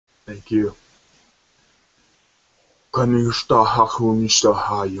Thank you. Kanista hakunista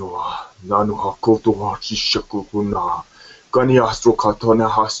hayoa, nanu hakoto hasishakuna, kaniastro katona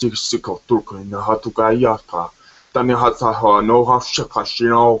hasisikoturkina hatukayaka, tani hataha no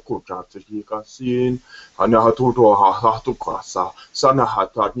hashakashino kujatikasin, anahatuto hatukasa, sana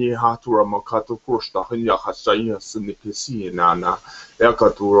hatani hatura makato kursta hanya hasaya sinikisiana,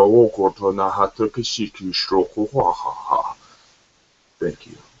 ekatura wokotona hatukishiki stroku ha. Thank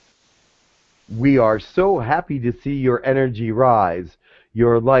you. We are so happy to see your energy rise,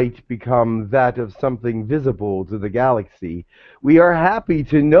 your light become that of something visible to the galaxy. We are happy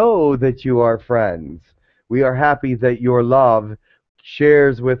to know that you are friends. We are happy that your love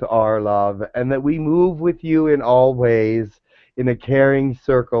shares with our love, and that we move with you in all ways in a caring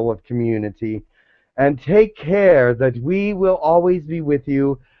circle of community. And take care that we will always be with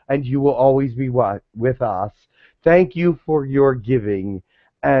you, and you will always be with us. Thank you for your giving.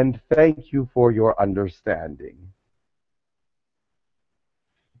 And thank you for your understanding.